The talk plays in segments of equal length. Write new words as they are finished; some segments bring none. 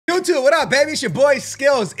YouTube, what up, baby? It's your boy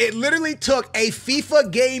Skills. It literally took a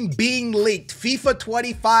FIFA game being leaked, FIFA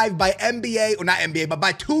 25 by NBA, or not NBA, but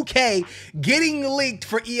by 2K getting leaked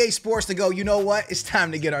for EA Sports to go, you know what? It's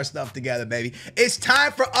time to get our stuff together, baby. It's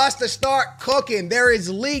time for us to start cooking. There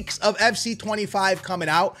is leaks of FC25 coming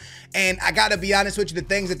out, and I gotta be honest with you, the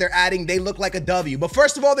things that they're adding, they look like a W. But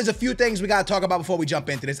first of all, there's a few things we gotta talk about before we jump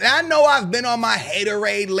into this. And I know I've been on my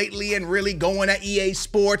haterade lately and really going at EA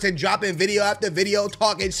Sports and dropping video after video,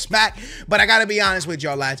 talking smack, but I gotta be honest with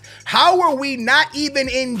y'all, lads. How are we not even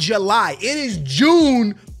in July? It is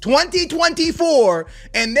June 2024,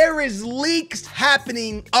 and there is leaks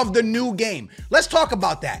happening of the new game. Let's talk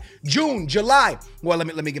about that. June, July. Well,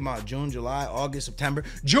 let me get my June, July, August, September.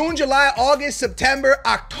 June, July, August, September.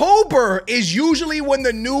 October is usually when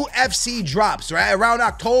the new FC drops, right? Around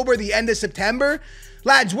October, the end of September.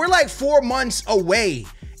 Lads, we're like 4 months away.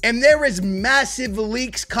 And there is massive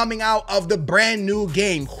leaks coming out of the brand new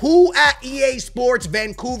game. Who at EA Sports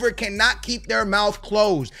Vancouver cannot keep their mouth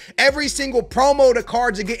closed? Every single promo, the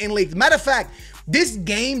cards are getting leaked. Matter of fact, this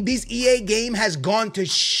EA game has gone to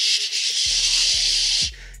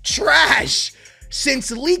trash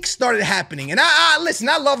since leaks started happening. And listen,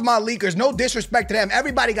 I love my leakers. No disrespect to them.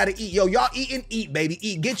 Everybody got to eat. Yo, y'all eat and eat, baby.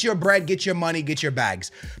 Eat. Get your bread, get your money, get your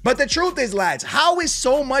bags. But the truth is, lads, how is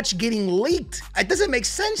so much getting leaked? It doesn't make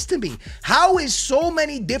sense to me. How is so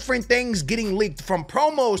many different things getting leaked, from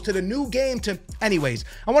promos to the new game to... Anyways,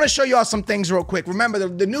 I want to show y'all some things real quick. Remember,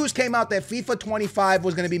 the news came out that FIFA 25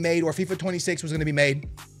 was going to be made, or FIFA 26 was going to be made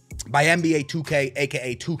by NBA 2K,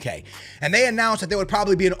 aka 2K. And they announced that there would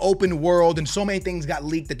probably be an open world, and so many things got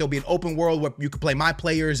leaked that there'll be an open world where you could play my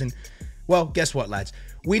players. And well, guess what, lads?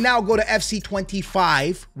 We now go to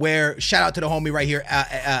FC25, where, shout out to the homie right here,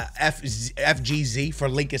 FGZ, for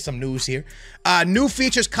linking some news here. New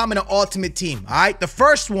features coming to Ultimate Team, all right? The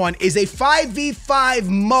first one is a 5v5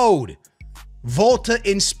 mode, Volta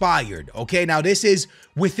inspired, okay? Now, this is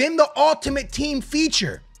within the Ultimate Team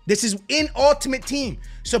feature. This is in Ultimate Team.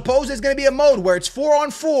 Suppose there's going to be a mode where it's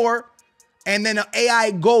 4-on-4 and then an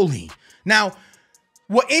AI goalie. Now,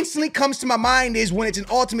 what instantly comes to my mind is when it's an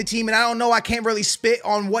Ultimate Team, and I don't know, I can't really spit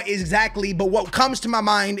on what exactly, but what comes to my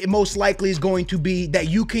mind, it most likely is going to be that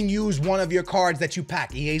you can use one of your cards that you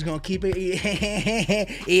pack. EA's going to keep it.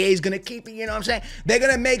 EA's going to keep it, you know what I'm saying? They're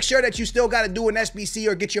going to make sure that you still got to do an SBC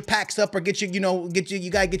or get your packs up or get your,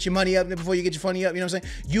 you got to get your money up before you get your money up, you know what I'm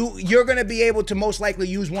saying? You're going to be able to most likely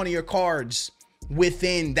use one of your cards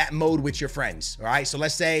within that mode with your friends, all right? So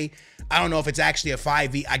let's say, I don't know if it's actually a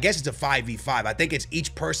 5v, I guess it's a 5v5. I think it's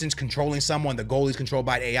each person's controlling someone. The goalie's controlled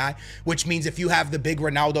by AI, which means if you have the big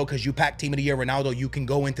Ronaldo, because you pack Team of the Year Ronaldo, you can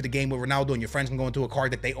go into the game with Ronaldo and your friends can go into a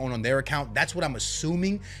card that they own on their account. That's what I'm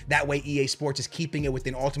assuming. That way EA Sports is keeping it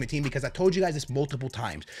within Ultimate Team, because I told you guys this multiple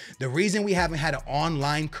times. The reason we haven't had an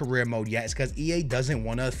online career mode yet is because EA doesn't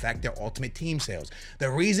want to affect their Ultimate Team sales. The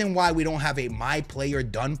reason why we don't have a My Player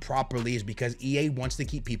done properly is because EA wants to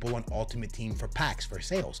keep people on Ultimate Team for packs, for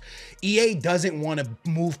sales. EA doesn't want to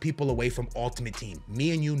move people away from Ultimate Team.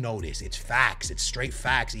 Me and you know this. It's facts. It's straight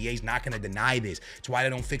facts. EA's not going to deny this. It's why they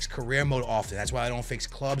don't fix career mode often. That's why they don't fix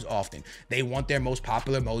clubs often. They want their most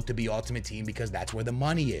popular mode to be Ultimate Team because that's where the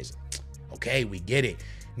money is. Okay, we get it.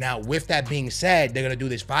 Now, with that being said, they're going to do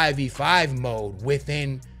this 5v5 mode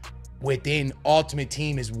within Ultimate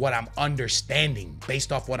Team is what I'm understanding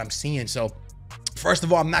based off what I'm seeing. So, first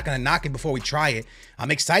of all, I'm not going to knock it before we try it. I'm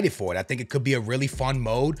excited for it. I think it could be a really fun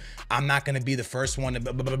mode. I'm not going to be the first one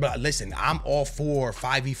to listen, I'm all for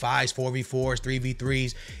 5v5s, 4v4s,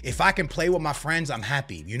 3v3s. If I can play with my friends, I'm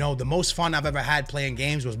happy. You know, the most fun I've ever had playing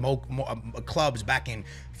games was clubs back in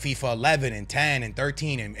FIFA 11 and 10 and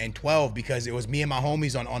 13 and 12, because it was me and my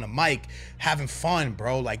homies on a mic having fun,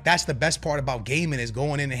 bro. Like, that's the best part about gaming, is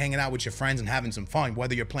going in and hanging out with your friends and having some fun,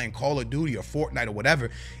 whether you're playing Call of Duty or Fortnite or whatever.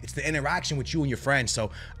 It's the interaction with you and your friends. So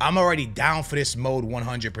I'm already down for this mode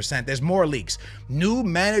 100%. There's more leaks. New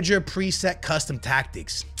manager preset custom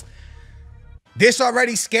tactics. This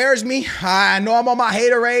already scares me. I know I'm on my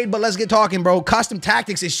haterade, but let's get talking, bro. Custom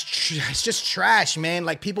tactics is it's just trash, man.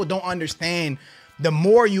 Like, people don't understand. The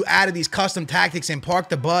more you added these custom tactics and park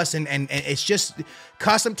the bus, and it's just,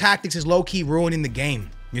 custom tactics is low-key ruining the game.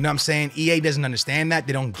 You know what I'm saying? EA doesn't understand that.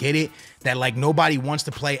 They don't get it. That, like, nobody wants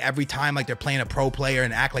to play every time like they're playing a pro player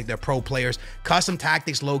and act like they're pro players. Custom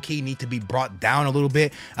tactics low-key need to be brought down a little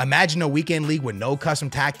bit. Imagine a weekend league with no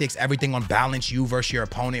custom tactics, everything on balance, you versus your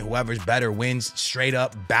opponent, whoever's better wins, straight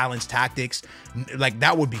up balanced tactics. Like,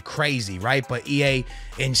 that would be crazy, right? But EA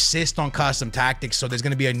insists on custom tactics. So there's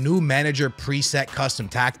going to be a new manager preset custom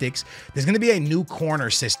tactics. There's going to be a new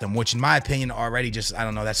corner system, which in my opinion already just, I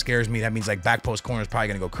don't know, that scares me. That means like back post corner is probably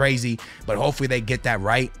going to go crazy, but hopefully they get that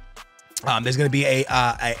right. There's going to be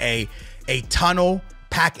a tunnel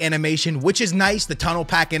pack animation, which is nice. The tunnel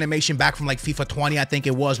pack animation back from like FIFA 20, I think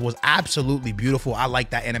it was absolutely beautiful. I like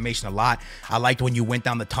that animation a lot. I liked when you went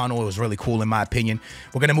down the tunnel. It was really cool in my opinion.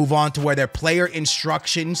 We're going to move on to where their player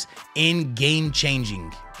instructions in game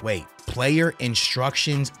changing. Wait, player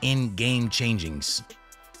instructions in game changings.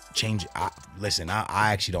 Listen, I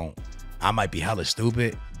actually don't. I might be hella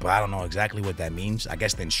stupid, but I don't know exactly what that means. I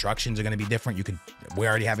guess the instructions are going to be different. We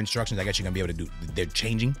already have instructions. I guess you're going to be able to do, they're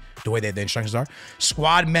changing the way that the instructions are.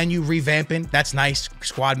 Squad menu revamping. That's nice.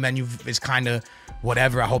 Squad menu is kind of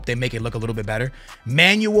whatever. I hope they make it look a little bit better.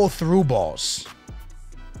 Manual through balls.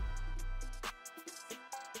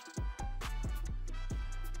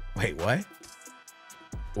 Wait, what?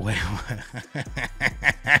 Wait, what?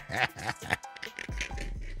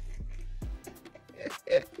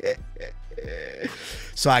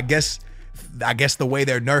 So I guess the way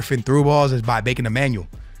they're nerfing through balls is by making a manual.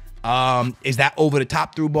 Is that over the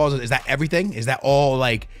top through balls? Is that everything? Is that all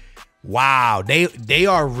like, wow, they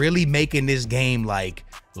are really making this game like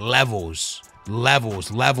levels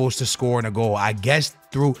to score in a goal. I guess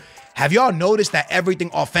through, have y'all noticed that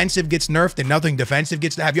everything offensive gets nerfed and nothing defensive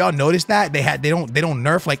gets, have y'all noticed that? They don't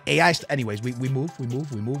nerf like AI. Anyways, we move.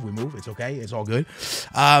 It's okay. It's all good.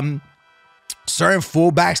 Certain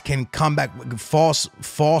fullbacks can come back, false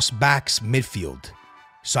backs midfield.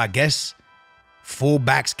 So I guess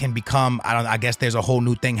fullbacks can become, I guess there's a whole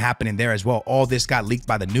new thing happening there as well. All this got leaked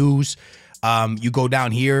by the news. You go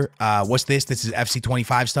down here. What's this? This is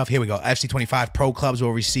FC25 stuff. Here we go. FC25 pro clubs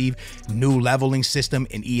will receive new leveling system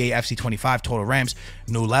in EA FC25 total ramps,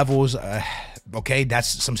 new levels. Okay, that's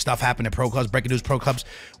some stuff happening at pro clubs. Breaking news: pro clubs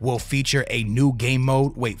will feature a new game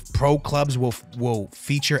mode. Wait, pro clubs will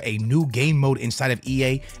feature a new game mode inside of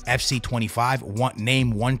EA FC25.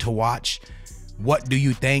 Name one to watch. What do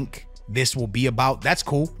you think this will be about? That's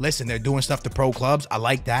cool. Listen, they're doing stuff to pro clubs. I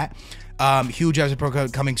like that. Huge as a pro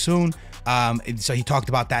club coming soon. So he talked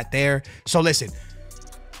about that there. So listen,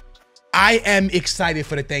 I am excited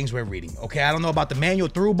for the things we're reading. Okay, I don't know about the manual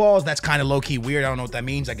through balls. That's kind of low-key weird. I don't know what that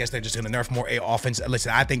means. I guess they're just going to nerf more offense.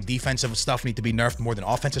 Listen, I think defensive stuff need to be nerfed more than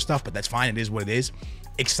offensive stuff, but that's fine. It is what it is.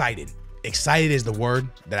 Excited. Excited is the word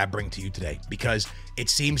that I bring to you today, because it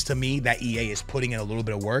seems to me that EA is putting in a little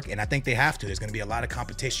bit of work, and I think they have to. There's going to be a lot of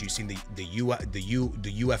competition. You've seen the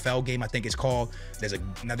UFL game, I think it's called. There's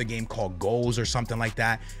another game called Goals or something like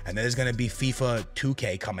that, and then there's going to be FIFA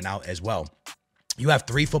 2K coming out as well. You have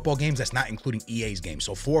 3 football games, that's not including EA's game.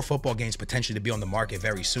 So 4 football games potentially to be on the market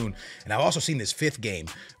very soon. And I've also seen this 5th game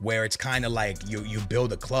where it's kind of like you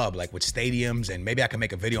build a club like with stadiums, and maybe I can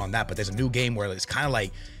make a video on that. But there's a new game where it's kind of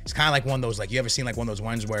like one of those, like, you ever seen like one of those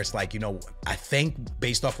ones where it's like, you know, I think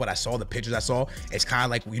based off what I saw, the pictures I saw, it's kind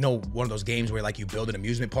of like, you know, one of those games where like you build an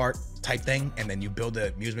amusement park type thing, and then you build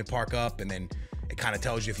the amusement park up, and then it kind of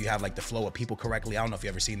tells you if you have like the flow of people correctly. I don't know if you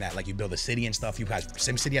ever seen that. Like you build a city and stuff. You guys,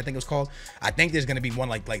 Sim City, I think it was called. I think there's gonna be one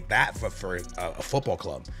like that for a football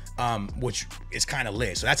club, which is kind of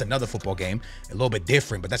lit. So that's another football game, a little bit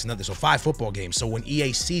different, but that's another. So 5 football games. So when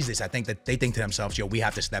EA sees this, I think that they think to themselves, yo, we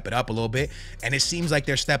have to step it up a little bit. And it seems like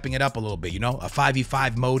they're stepping it up a little bit. You know, a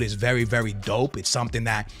 5v5 mode is very, very dope. It's something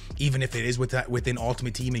that even if it is within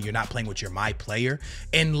Ultimate Team and you're not playing with your My Player,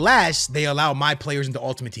 unless they allow My Players into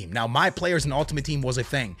Ultimate Team. Now, My Players in Ultimate Team was a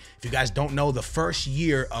thing. If you guys don't know, the first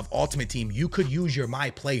year of Ultimate Team, you could use your My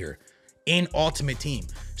Player in Ultimate Team.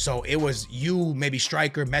 So it was you, maybe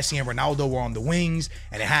striker, Messi and Ronaldo were on the wings,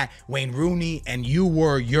 and it had Wayne Rooney, and you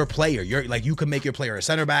were your player. You're like, you could make your player a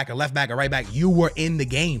center back, a left back, a right back. You were in the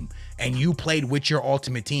game and you played with your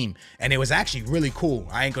Ultimate Team. And it was actually really cool.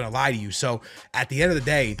 I ain't gonna lie to you. So at the end of the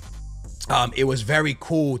day, it was very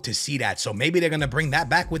cool to see that. So maybe they're going to bring that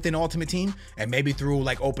back within Ultimate Team, and maybe through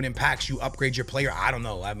like opening packs, you upgrade your player. I don't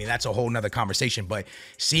know. I mean, that's a whole nother conversation, but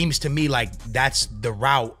seems to me like that's the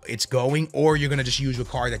route it's going, or you're going to just use your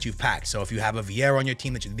card that you've packed. So if you have a Vieira on your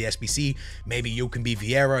team that you the SBC, maybe you can be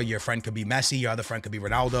Vieira, your friend could be Messi, your other friend could be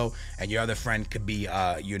Ronaldo, and your other friend could be,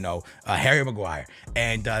 Harry Maguire.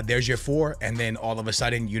 And there's your 4. And then all of a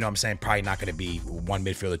sudden, you know what I'm saying, probably not going to be 1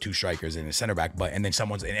 midfielder, 2 strikers, and a center back, and then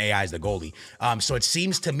someone's in AI is the goalie. So it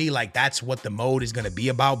seems to me like that's what the mode is going to be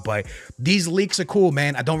about. But these leaks are cool,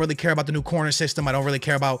 man. I don't really care about the new corner system. I don't really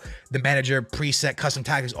care about the manager preset custom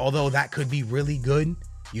tactics, although that could be really good,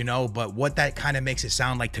 you know. But what that kind of makes it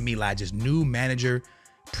sound like to me, lads, is new manager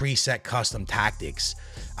preset custom tactics.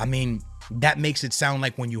 I mean, that makes it sound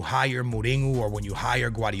like when you hire Mourinho or when you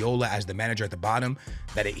hire Guardiola as the manager at the bottom,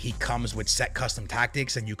 that he comes with set custom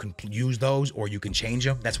tactics and you can use those or you can change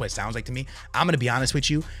them. That's what it sounds like to me. I'm going to be honest with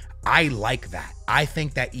you. I like that. I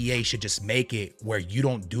think that EA should just make it where you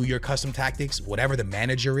don't do your custom tactics. Whatever the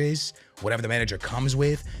manager is, whatever the manager comes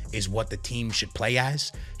with is what the team should play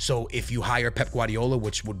as. So if you hire Pep Guardiola,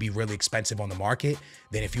 which would be really expensive on the market,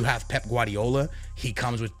 then if you have Pep Guardiola, he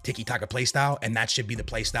comes with tiki-taka play style, and that should be the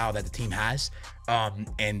play style that the team has.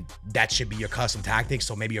 And that should be your custom tactics.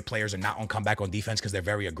 So maybe your players are not on comeback on defense because they're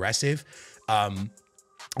very aggressive.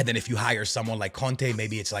 And then if you hire someone like Conte,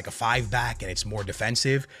 maybe it's like a 5-back and it's more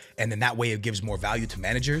defensive. And then that way it gives more value to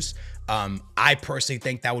managers. I personally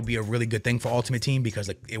think that would be a really good thing for Ultimate Team because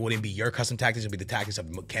like it wouldn't be your custom tactics. It would be the tactics of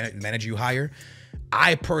the manager you hire.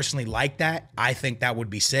 I personally like that. I think that would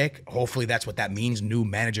be sick. Hopefully that's what that means. New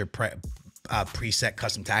manager preset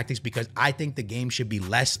custom tactics, because I think the game should be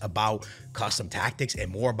less about custom tactics and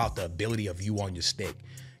more about the ability of you on your stick.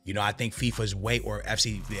 You know, I think FIFA's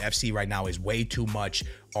the FC right now is way too much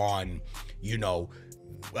on, you know,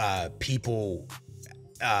 people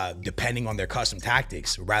depending on their custom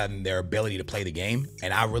tactics rather than their ability to play the game.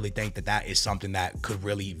 And I really think that that is something that could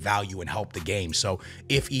really value and help the game. So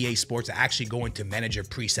if EA Sports are actually going to manager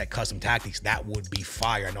preset custom tactics, that would be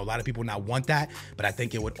fire. I know a lot of people not want that, but I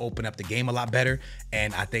think it would open up the game a lot better.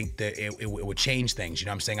 And I think that it would change things. You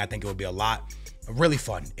know what I'm saying? I think it would be a lot really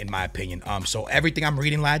fun in my opinion. So everything I'm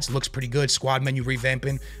reading, lads, looks pretty good. Squad menu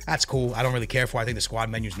revamping, that's cool. I don't really care for it. I think the squad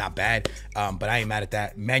menu is not bad, but I ain't mad at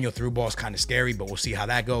that. Manual through ball is kind of scary, but we'll see how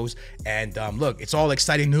that goes. And look, it's all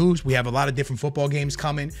exciting news. We have a lot of different football games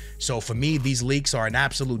coming. So for me, these leaks are an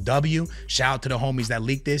absolute W. Shout out to the homies that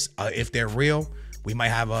leaked this. If they're real, we might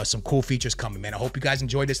have some cool features coming, man. I hope you guys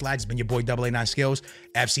enjoyed this, lads. It's been your boy AA9 Skills,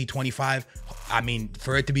 FC25. I mean,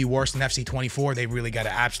 for it to be worse than FC24, they really got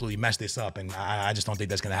to absolutely mess this up. And I just don't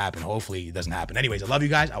think that's going to happen. Hopefully it doesn't happen. Anyways, I love you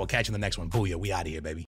guys. I will catch you in the next one. Booyah. We out of here, baby.